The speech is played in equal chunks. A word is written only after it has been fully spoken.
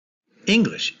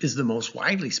English is the most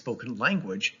widely spoken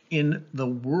language in the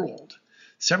world.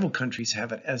 Several countries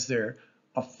have it as their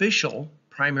official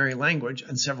primary language,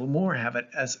 and several more have it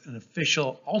as an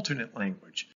official alternate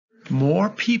language. More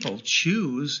people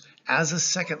choose as a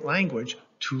second language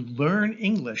to learn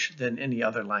English than any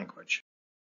other language.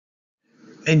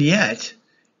 And yet,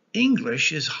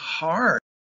 English is hard.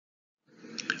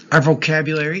 Our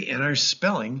vocabulary and our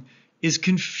spelling is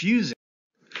confusing.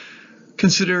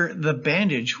 Consider the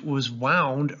bandage was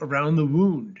wound around the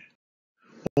wound,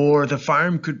 or the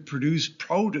farm could produce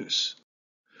produce,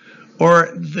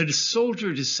 or the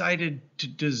soldier decided to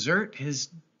desert his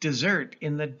desert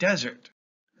in the desert.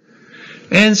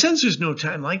 And since there's no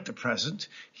time like the present,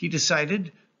 he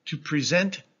decided to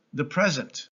present the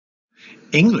present.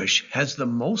 English has the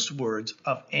most words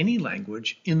of any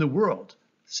language in the world.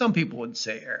 Some people would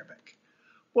say Arabic.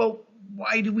 Well,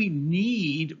 why do we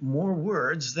need more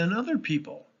words than other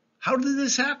people? How did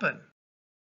this happen?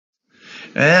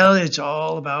 Well, it's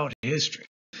all about history.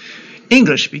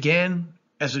 English began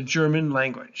as a German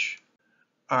language.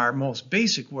 Our most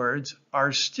basic words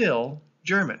are still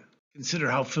German.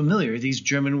 Consider how familiar these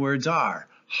German words are.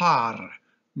 Haar,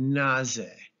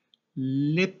 Nase,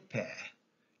 Lippe,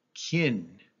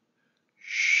 Kinn,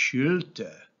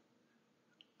 Schulter,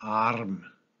 Arm,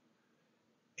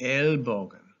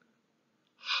 Ellbogen,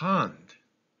 Hand,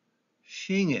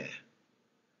 Finger,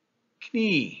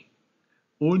 Knie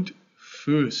und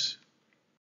Fuß.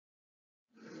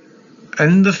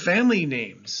 And the family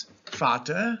names: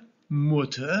 Vater,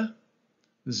 Mutter,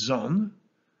 Sohn,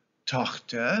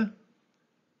 Tochter,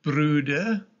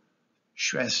 Bruder,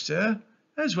 Schwester,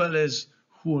 as well as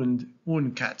Hund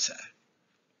und Katze.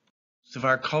 Most of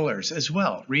our colors as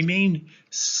well remain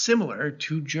similar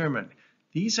to German.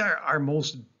 These are our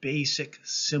most basic,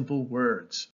 simple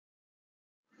words.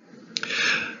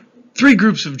 3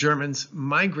 groups of Germans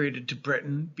migrated to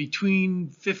Britain between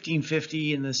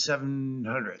 1550 and the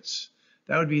 700s.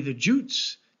 That would be the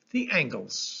Jutes, the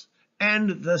Angles,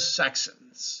 and the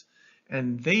Saxons.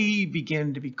 And they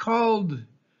began to be called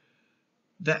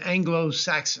the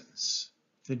Anglo-Saxons.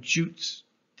 The Jutes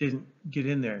didn't get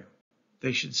in there.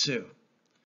 They should sue.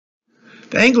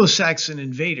 The Anglo-Saxon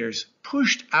invaders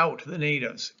pushed out the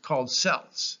natives, called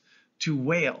Celts, to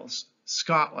Wales,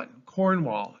 Scotland,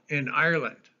 Cornwall, and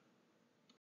Ireland.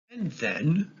 And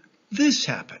then this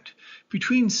happened.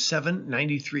 Between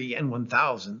 793 and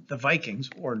 1000, the Vikings,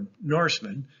 or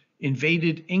Norsemen,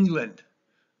 invaded England.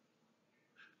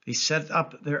 They set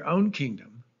up their own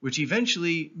kingdom, which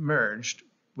eventually merged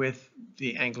with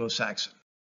the Anglo-Saxon.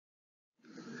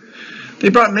 They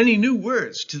brought many new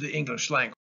words to the English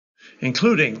language,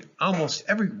 including almost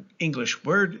every English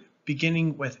word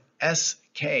beginning with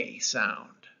SK sound.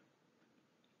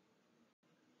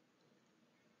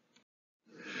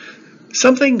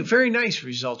 Something very nice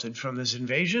resulted from this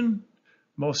invasion.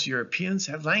 Most Europeans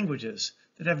have languages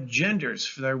that have genders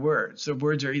for their words. Their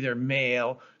words are either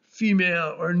male,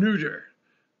 female, or neuter,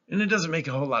 and it doesn't make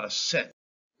a whole lot of sense.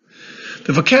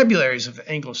 The vocabularies of the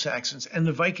Anglo-Saxons and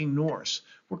the Viking Norse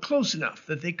were close enough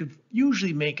that they could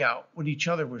usually make out what each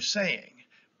other were saying,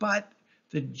 but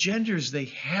the genders they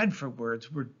had for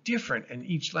words were different in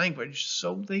each language,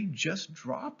 so they just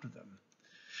dropped them.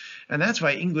 And that's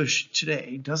why English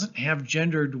today doesn't have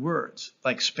gendered words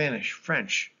like Spanish,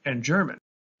 French, and German.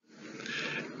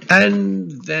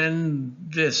 And then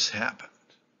this happened.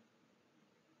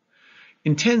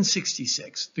 In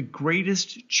 1066, the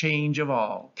greatest change of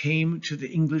all came to the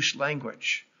English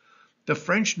language. The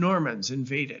French Normans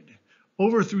invaded,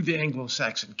 overthrew the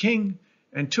Anglo-Saxon king,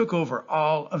 and took over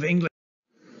all of England.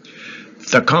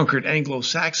 The conquered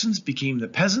Anglo-Saxons became the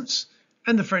peasants,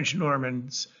 and the French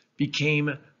Normans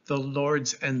became the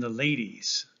lords and the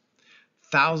ladies.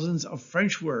 Thousands of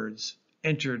French words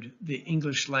entered the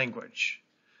English language.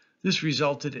 This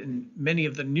resulted in many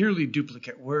of the nearly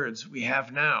duplicate words we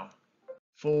have now.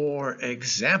 For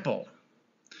example,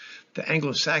 the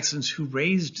Anglo-Saxons who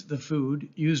raised the food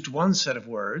used one set of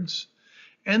words,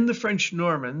 and the French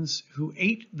Normans who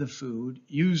ate the food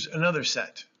used another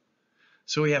set.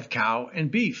 So we have cow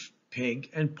and beef, pig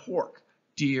and pork,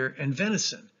 deer and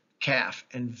venison, calf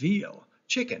and veal,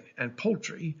 chicken and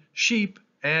poultry, sheep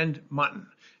and mutton.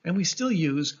 And we still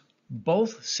use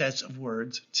both sets of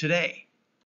words today.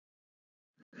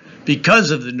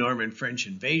 Because of the Norman-French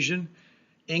invasion,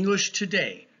 English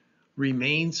today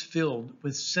remains filled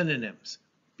with synonyms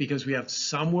because we have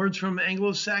some words from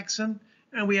Anglo-Saxon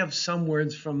and we have some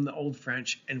words from the Old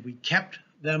French, and we kept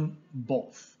them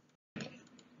both.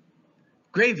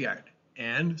 Graveyard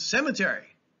and cemetery.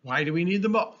 Why do we need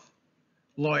them both?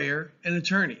 Lawyer and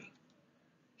attorney.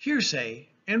 Hearsay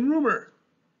and rumor.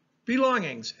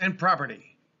 belongings and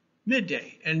property,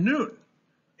 midday and noon,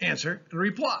 answer and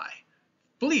reply,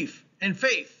 belief and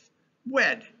faith,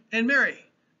 wed and marry,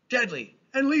 deadly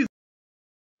and lethal,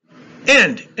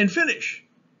 end and finish,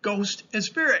 ghost and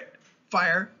spirit,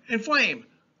 fire and flame.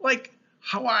 Like,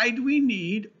 why do we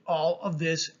need all of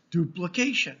this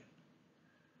duplication?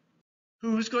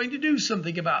 Who's going to do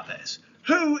something about this?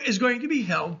 Who is going to be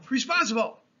held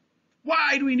responsible?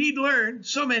 Why do we need to learn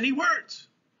so many words?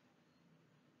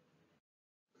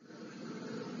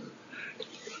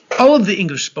 All of the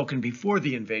English spoken before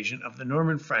the invasion of the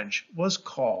Norman French was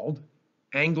called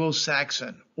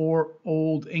Anglo-Saxon or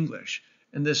Old English,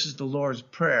 and this is the Lord's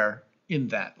Prayer in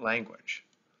that language.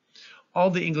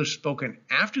 All the English spoken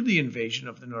after the invasion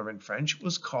of the Norman French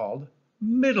was called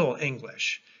Middle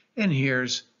English, and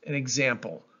here's an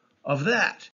example of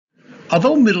that.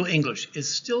 Although Middle English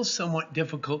is still somewhat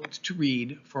difficult to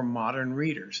read for modern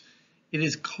readers, it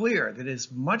is clear that it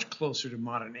is much closer to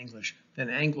modern English than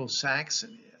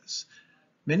Anglo-Saxon is.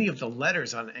 Many of the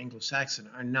letters on Anglo-Saxon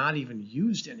are not even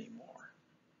used anymore.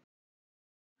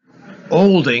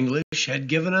 Old English had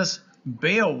given us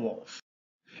Beowulf,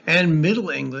 and Middle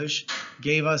English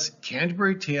gave us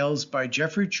Canterbury Tales by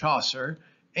Geoffrey Chaucer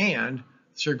and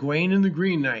Sir Gawain and the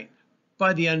Green Knight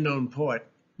by the unknown poet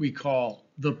we call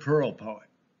the Pearl Poet.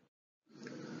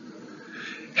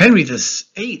 Henry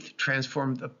VIII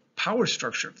transformed the power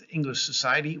structure of the English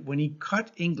society when he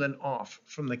cut England off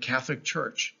from the Catholic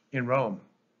Church in Rome.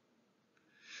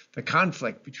 The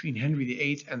conflict between Henry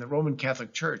VIII and the Roman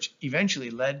Catholic Church eventually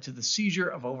led to the seizure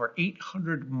of over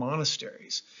 800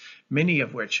 monasteries, many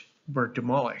of which were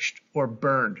demolished or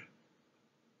burned.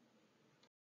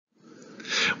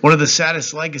 One of the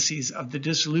saddest legacies of the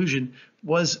dissolution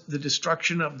was the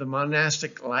destruction of the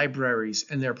monastic libraries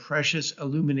and their precious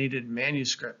illuminated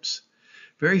manuscripts.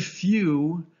 Very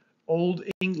few Old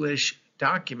English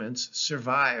documents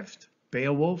survived.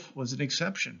 Beowulf was an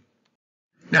exception.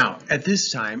 Now, at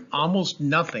this time, almost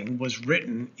nothing was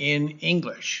written in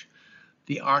English.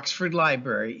 The Oxford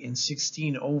Library in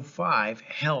 1605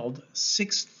 held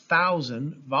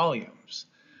 6,000 volumes,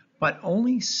 but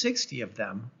only 60 of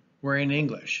them were in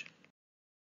English.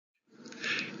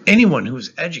 Anyone who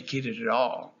was educated at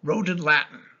all wrote in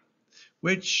Latin,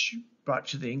 which brought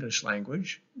to the English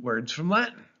language words from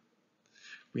Latin.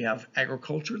 We have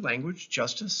agriculture, language,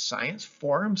 justice, science,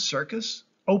 forum, circus,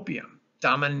 opium,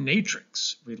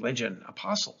 dominatrix, religion,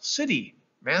 apostle, city,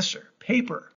 master,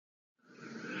 paper.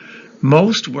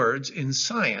 Most words in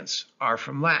science are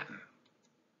from Latin.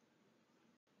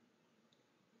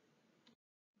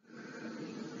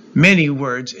 Many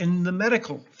words in the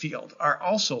medical field are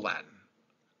also Latin,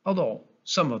 although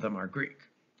some of them are Greek.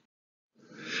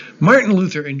 Martin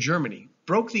Luther in Germany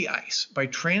broke the ice by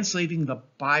translating the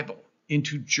Bible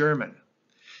into German.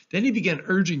 Then he began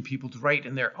urging people to write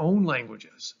in their own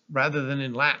languages rather than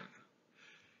in Latin.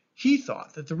 He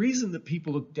thought that the reason that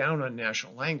people looked down on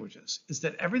national languages is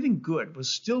that everything good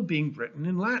was still being written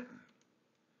in Latin.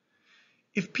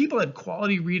 If people had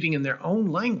quality reading in their own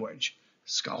language,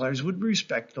 scholars would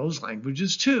respect those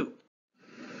languages too.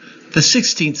 The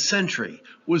 16th century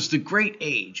was the great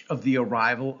age of the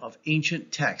arrival of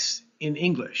ancient texts in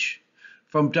English,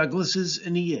 from Douglas's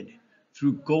Aeneid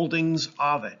through Golding's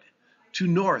Ovid, to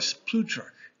Norse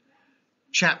Plutarch,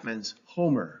 Chapman's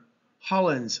Homer,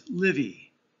 Holland's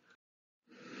Livy.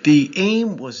 The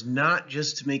aim was not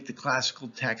just to make the classical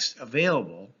text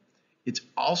available, it's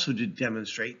also to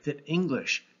demonstrate that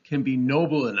English can be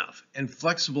noble enough and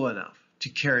flexible enough to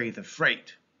carry the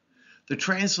freight. The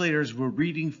translators were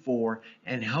reading for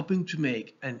and helping to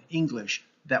make an English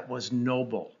that was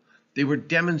noble. They were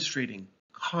demonstrating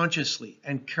consciously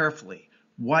and carefully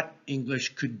what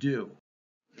English could do.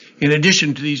 In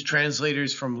addition to these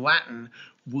translators from Latin,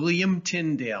 William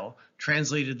Tyndale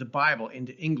translated the Bible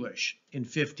into English in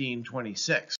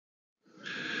 1526.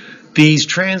 These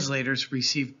translators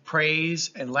received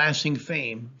praise and lasting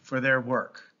fame for their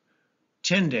work.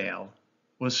 Tyndale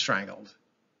was strangled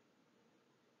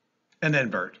and then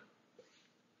burnt.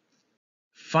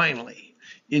 Finally,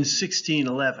 in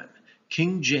 1611,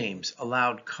 King James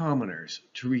allowed commoners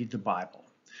to read the Bible.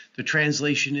 The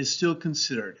translation is still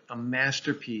considered a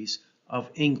masterpiece of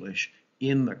English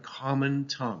in the common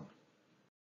tongue.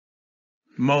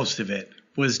 Most of it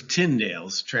was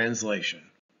Tyndale's translation.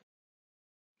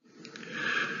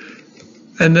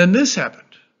 And then this happened.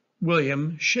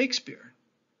 William Shakespeare.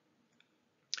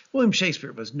 William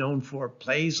Shakespeare was known for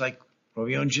plays like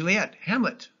Romeo and Juliet,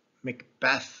 Hamlet,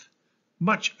 Macbeth,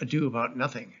 Much Ado About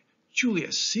Nothing,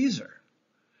 Julius Caesar.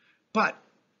 But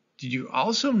did you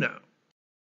also know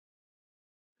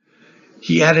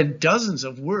he added dozens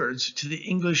of words to the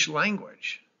English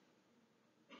language?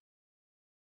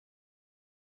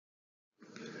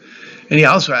 And he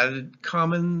also added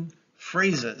common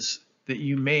phrases that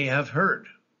you may have heard.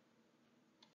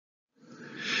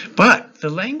 But the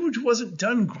language wasn't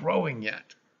done growing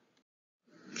yet.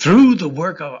 Through the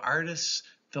work of artists,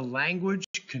 the language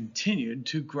continued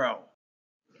to grow.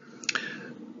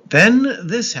 Then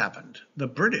this happened. The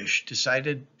British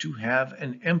decided to have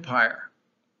an empire.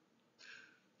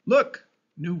 Look,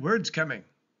 new words coming.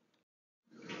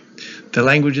 The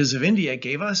languages of India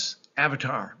gave us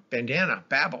avatar, bandana,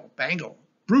 babble, bangle,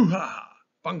 brouhaha,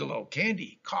 bungalow,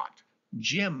 candy, caught,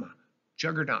 gym,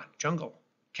 juggernaut, jungle,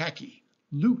 khaki,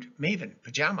 lute, maven,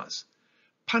 pajamas,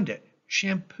 pundit,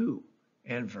 shampoo,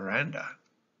 and veranda.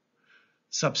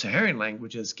 Sub-Saharan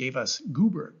languages gave us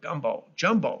goober, gumbo,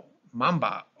 jumbo,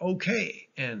 mamba, okay,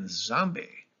 and zombie.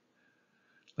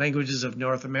 Languages of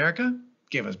North America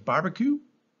gave us barbecue,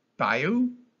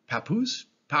 bayou, papoose,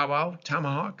 powwow,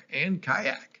 tomahawk, and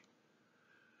kayak.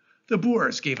 The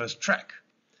Boers gave us trek,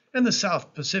 and the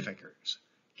South Pacificers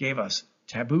gave us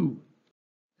taboo.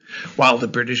 While the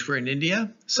British were in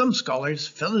India, some scholars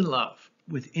fell in love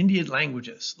with Indian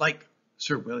languages, like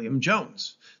Sir William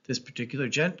Jones. This particular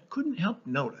gent couldn't help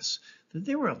notice that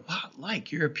they were a lot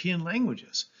like European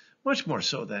languages, much more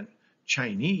so than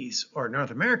Chinese or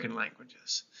North American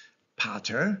languages.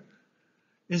 Pater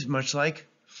is much like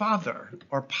father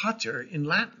or pater in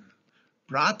Latin.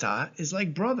 Brata is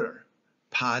like brother.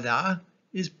 Pada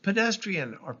is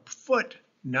pedestrian or foot.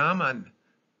 Naman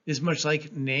is much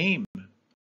like name.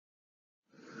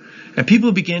 And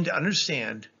people began to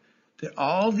understand that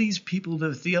all these people,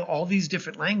 all these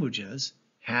different languages,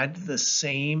 had the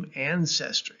same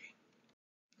ancestry.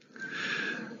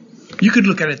 You could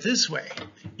look at it this way.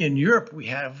 In Europe, we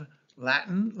have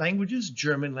Latin languages,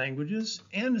 German languages,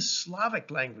 and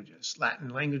Slavic languages. Latin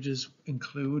languages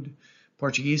include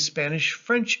Portuguese, Spanish,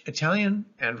 French, Italian,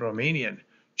 and Romanian.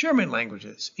 German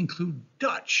languages include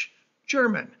Dutch,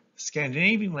 German,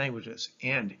 Scandinavian languages,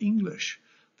 and English.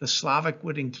 The Slavic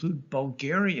would include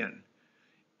Bulgarian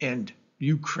and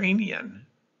Ukrainian,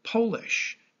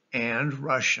 Polish, and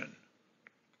Russian.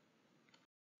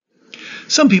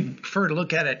 Some people prefer to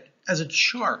look at it as a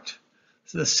chart.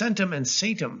 So the Centum and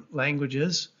Satem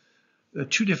languages, the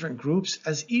two different groups,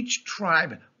 as each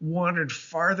tribe wandered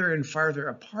farther and farther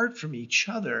apart from each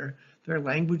other, their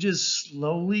languages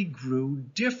slowly grew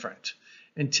different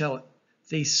until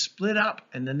they split up,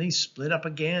 and then they split up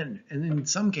again, and in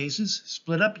some cases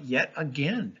split up yet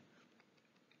again.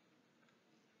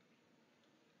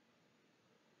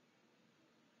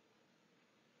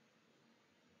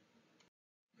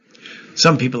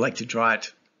 Some people like to draw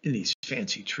it in these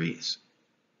fancy trees.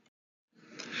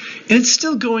 And it's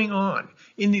still going on.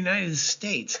 In the United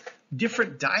States,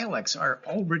 different dialects are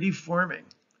already forming.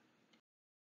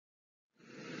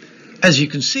 As you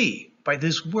can see by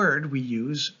this word we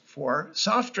use for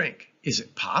soft drink. Is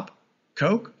it pop,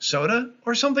 Coke, soda,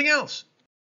 or something else?